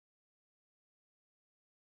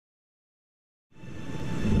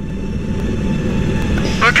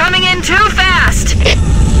We're coming in too fast!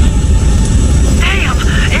 Damn!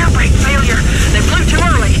 Air brake failure. They flew too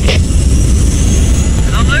early.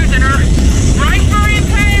 I'm losing her. Brace for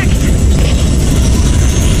impact!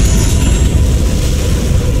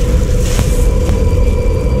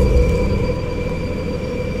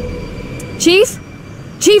 Chief?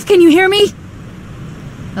 Chief, can you hear me?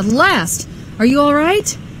 At last! Are you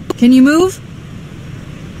alright? Can you move?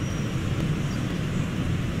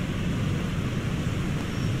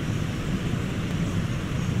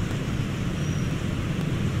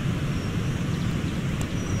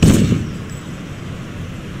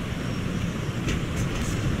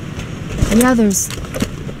 The others.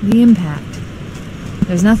 The impact.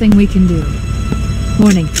 There's nothing we can do.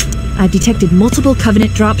 Warning. I've detected multiple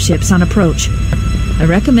Covenant dropships on approach. I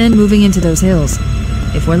recommend moving into those hills.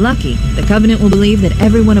 If we're lucky, the Covenant will believe that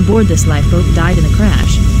everyone aboard this lifeboat died in the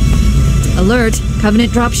crash. Alert!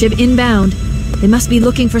 Covenant dropship inbound. They must be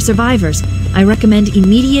looking for survivors. I recommend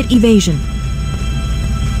immediate evasion.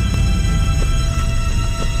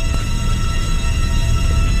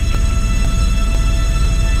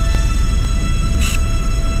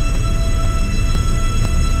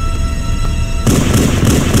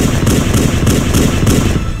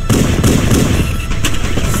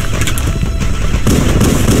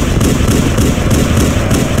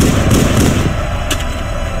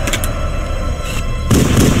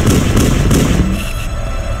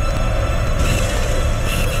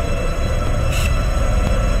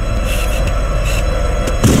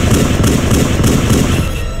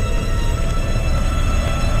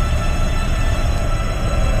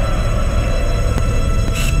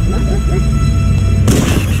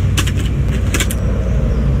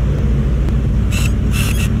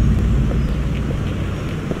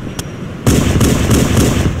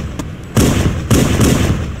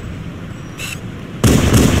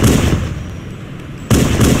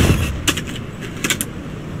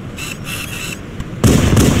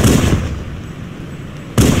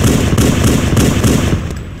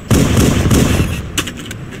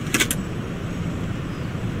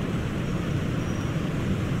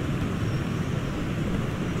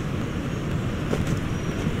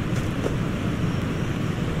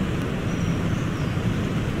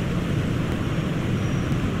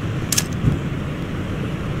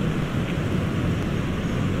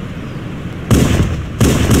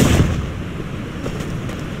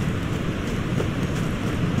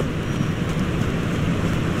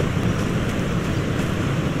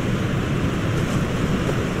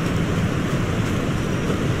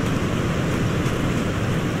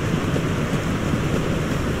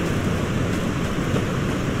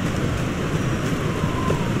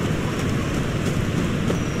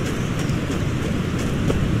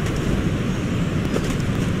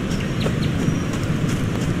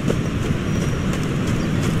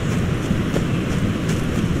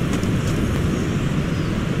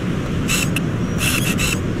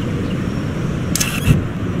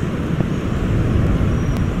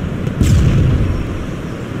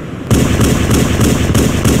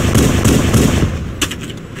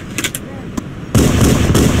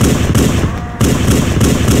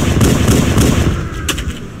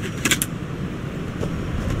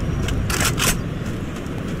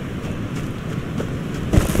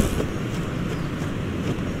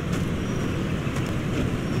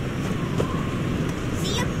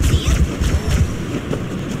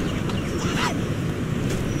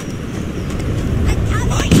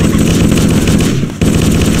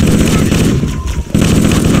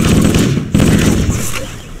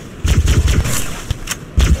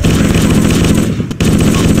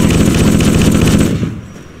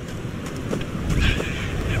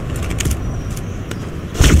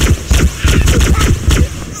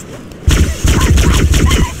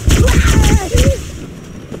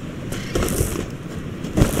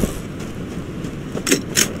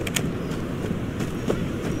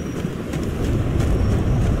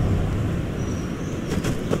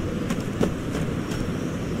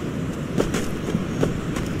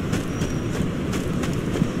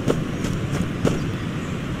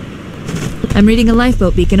 I'm reading a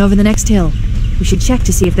lifeboat beacon over the next hill. We should check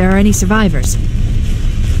to see if there are any survivors.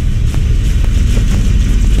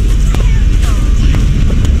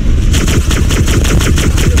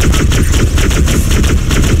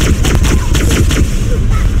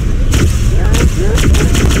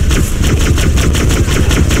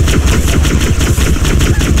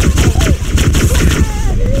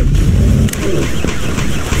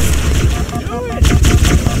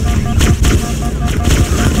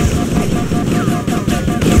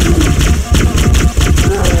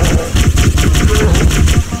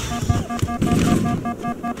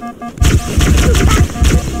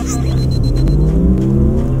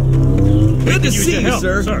 you, help,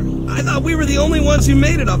 sir. sir? I thought we were the only ones who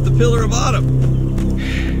made it off the Pillar of Autumn.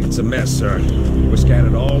 It's a mess, sir. We're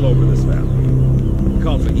scattered all over this valley. We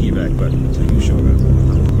called for evac, but until you showed up,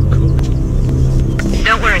 cooked.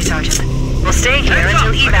 Don't worry, Sergeant. We'll stay here Heads until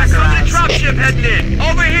up! I evac got some arrives. dropship heading in!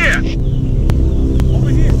 Over here! Over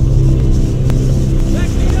here. Back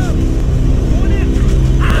me up. Going in.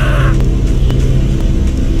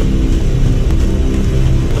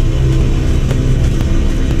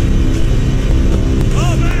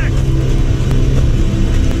 Fall back.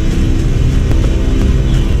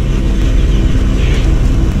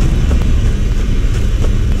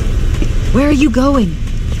 Where are you going?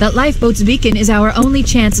 That lifeboat's beacon is our only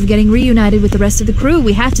chance of getting reunited with the rest of the crew.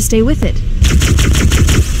 We have to stay with it.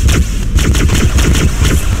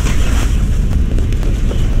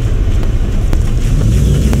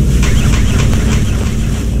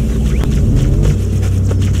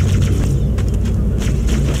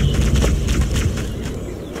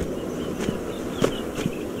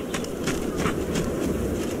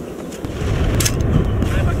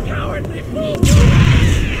 I'm a cowardly fool.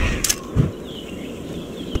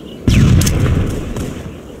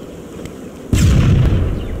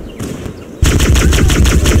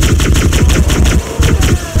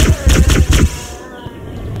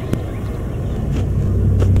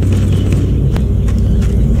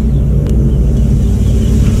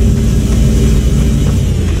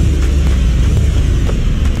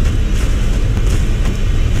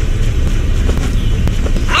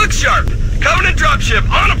 Look sharp! Covenant dropship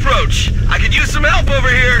on approach! I could use some help over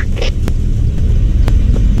here!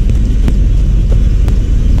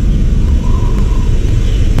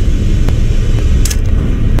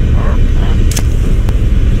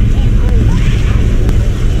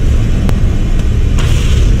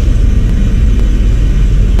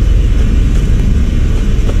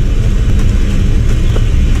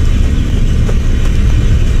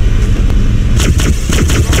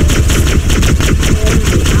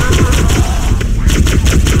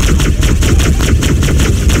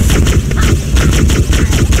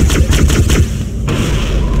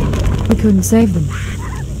 We couldn't save them.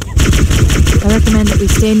 I recommend that we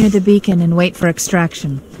stay near the beacon and wait for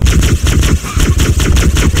extraction.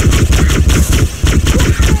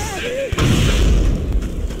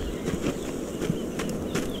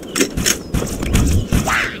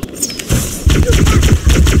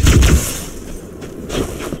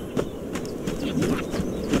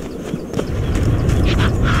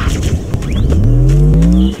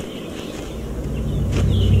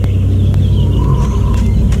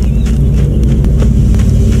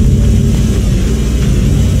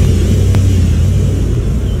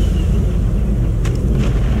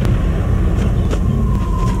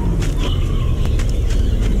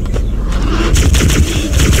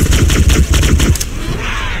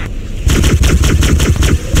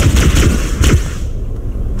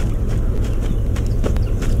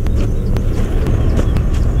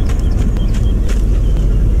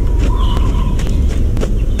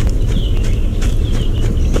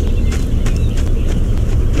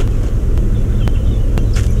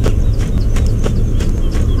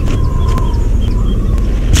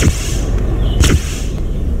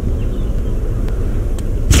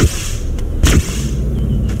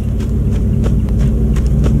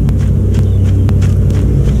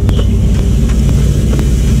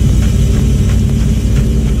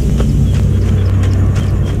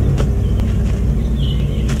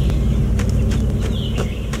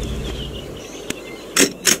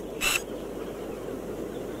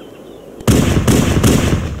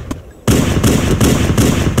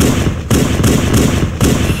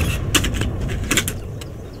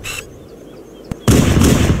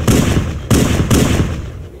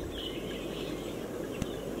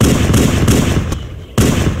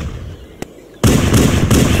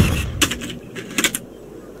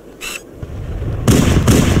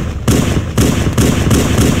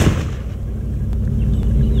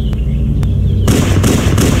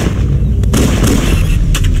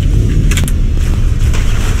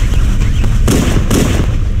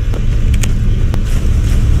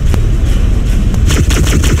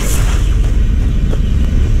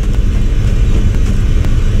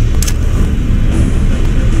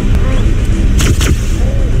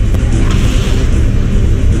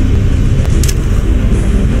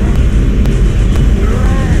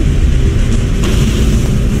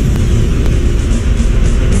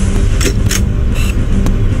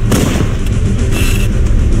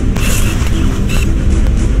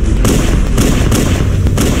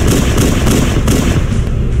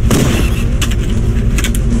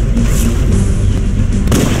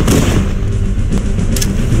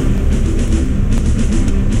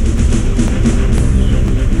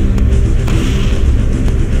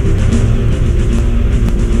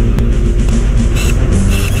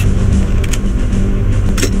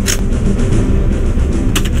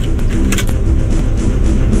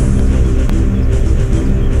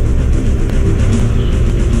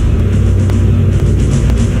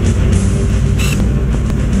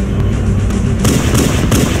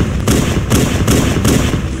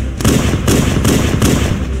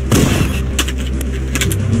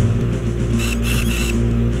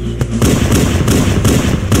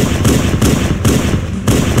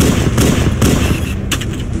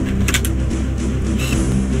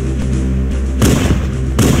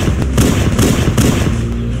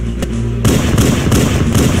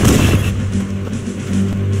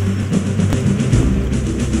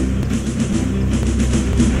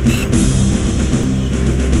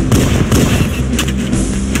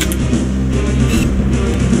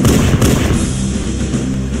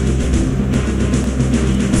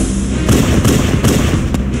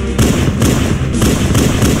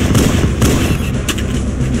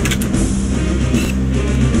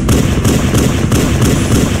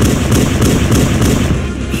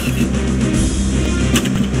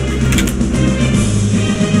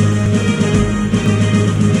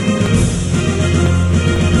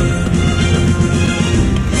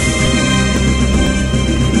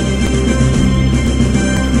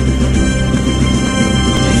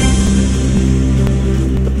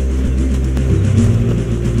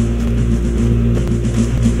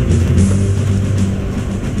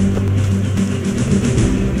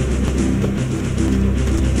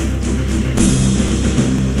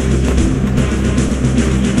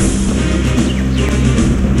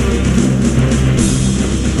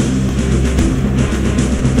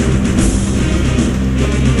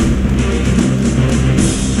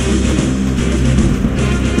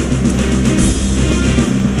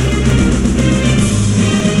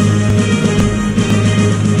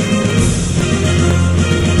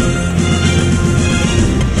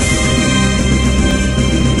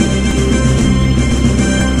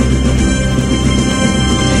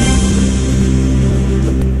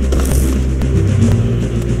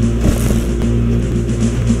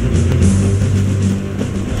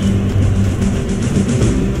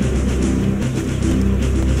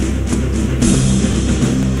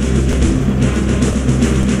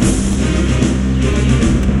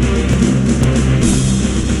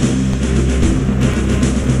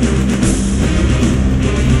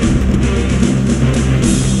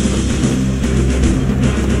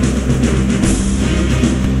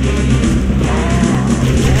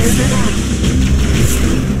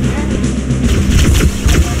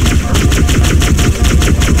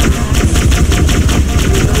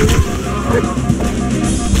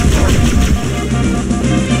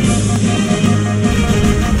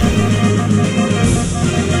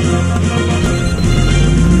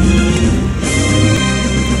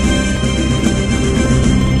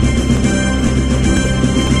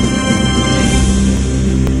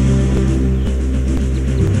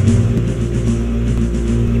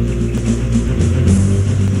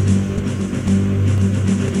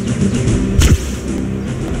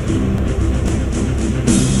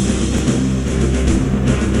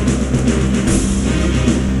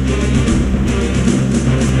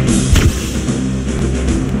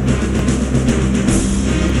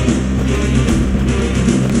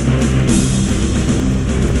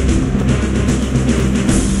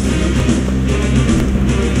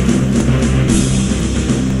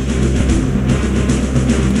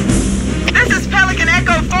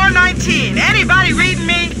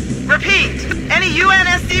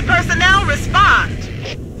 IC personnel respond.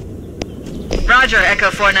 Roger,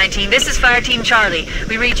 Echo 419. This is Fire Team Charlie.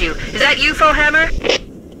 We read you. Is that you, Fohammer?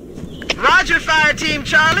 Roger, Fire Team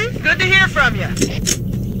Charlie. Good to hear from you.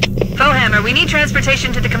 Fohammer, we need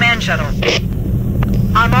transportation to the command shuttle.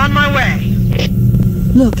 I'm on my way.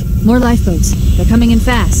 Look, more lifeboats. They're coming in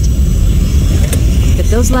fast. If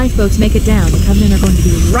those lifeboats make it down, the Covenant are going to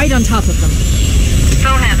be right on top of them.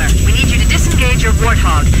 Fohammer, we need you to disengage your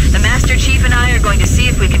Warthog. The Master Chief and I are going to see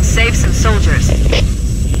if we can save some soldiers.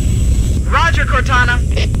 Roger, Cortana.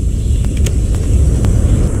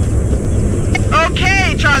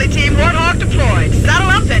 Okay, Charlie Team, Warthog deployed. Saddle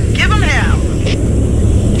up and give them hell.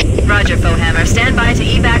 Roger, Fohammer. Stand by to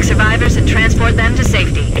evac survivors and transport them to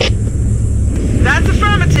safety. That's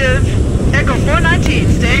affirmative. Echo 419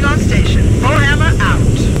 staying on station. Fohammer out.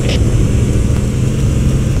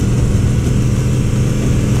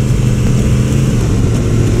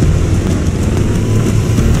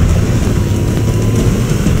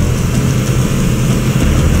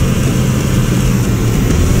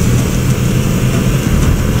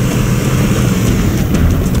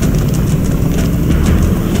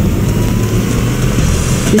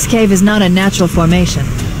 This cave is not a natural formation.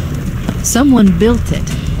 Someone built it,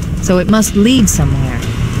 so it must lead somewhere.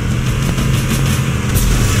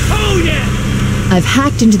 Oh, yeah! I've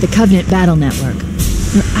hacked into the Covenant battle network.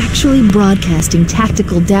 They're actually broadcasting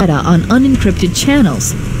tactical data on unencrypted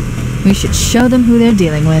channels. We should show them who they're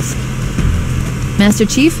dealing with. Master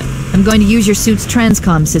Chief, I'm going to use your suit's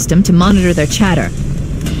transcom system to monitor their chatter.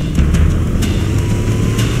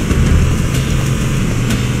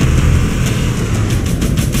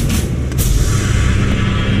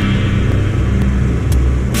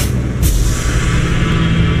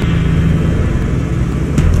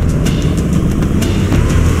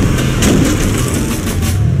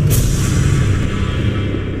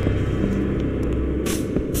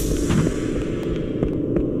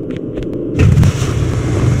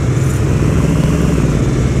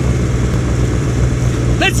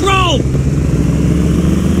 Let's roll!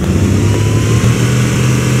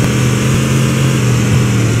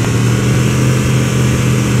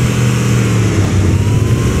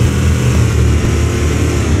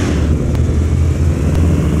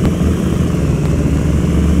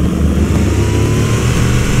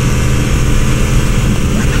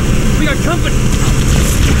 We got company!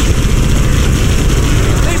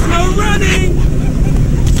 There's no running!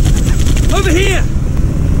 Over here!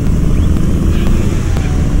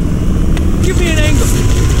 Give me an angle.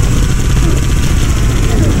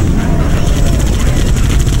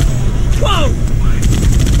 Whoa!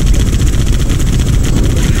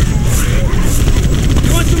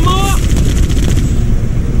 You want some more?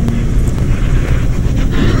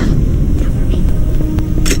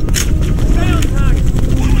 Stay on target.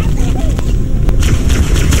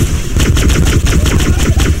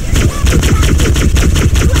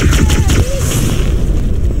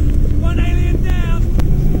 One alien down.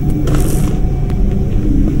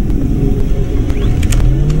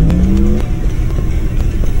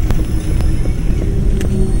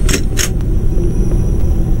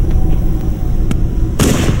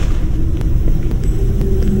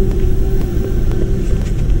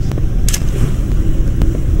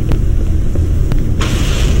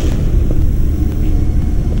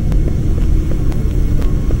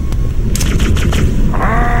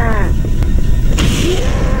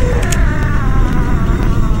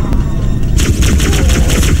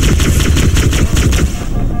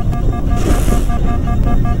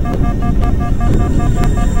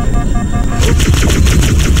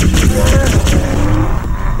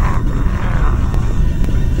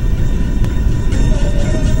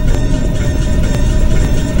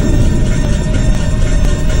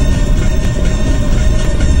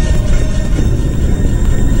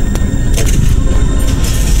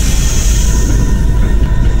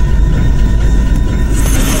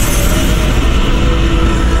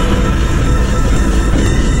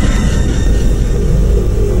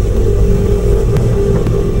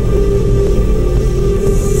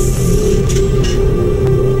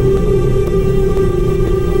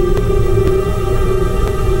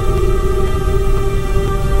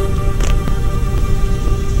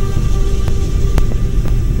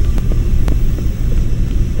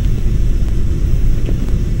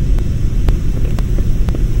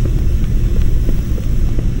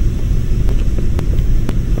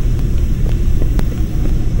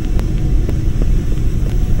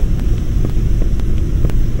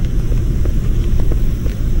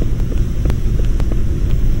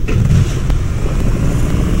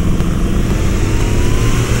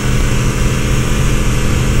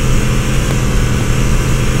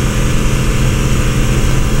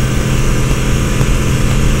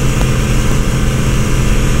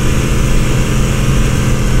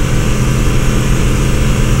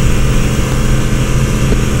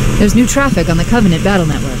 There's new traffic on the Covenant battle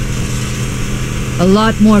network. A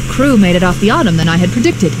lot more crew made it off the Autumn than I had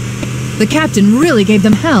predicted. The captain really gave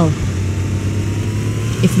them hell.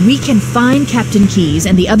 If we can find Captain Keyes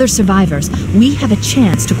and the other survivors, we have a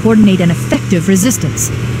chance to coordinate an effective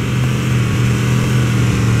resistance.